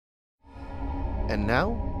And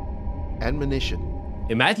now, admonition.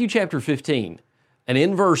 In Matthew chapter 15, and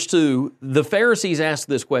in verse 2, the Pharisees asked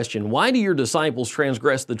this question, "Why do your disciples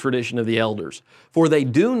transgress the tradition of the elders? For they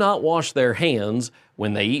do not wash their hands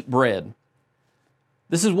when they eat bread."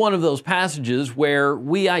 This is one of those passages where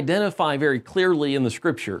we identify very clearly in the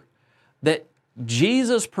Scripture that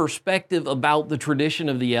Jesus' perspective about the tradition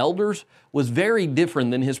of the elders was very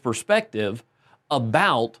different than his perspective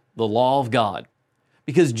about the law of God.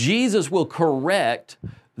 Because Jesus will correct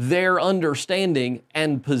their understanding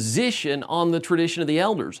and position on the tradition of the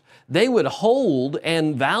elders. They would hold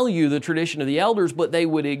and value the tradition of the elders, but they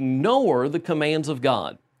would ignore the commands of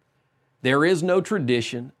God. There is no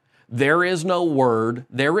tradition, there is no word,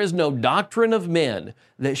 there is no doctrine of men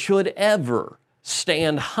that should ever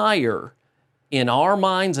stand higher in our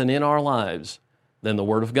minds and in our lives than the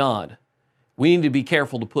Word of God. We need to be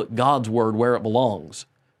careful to put God's Word where it belongs,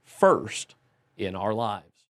 first in our lives.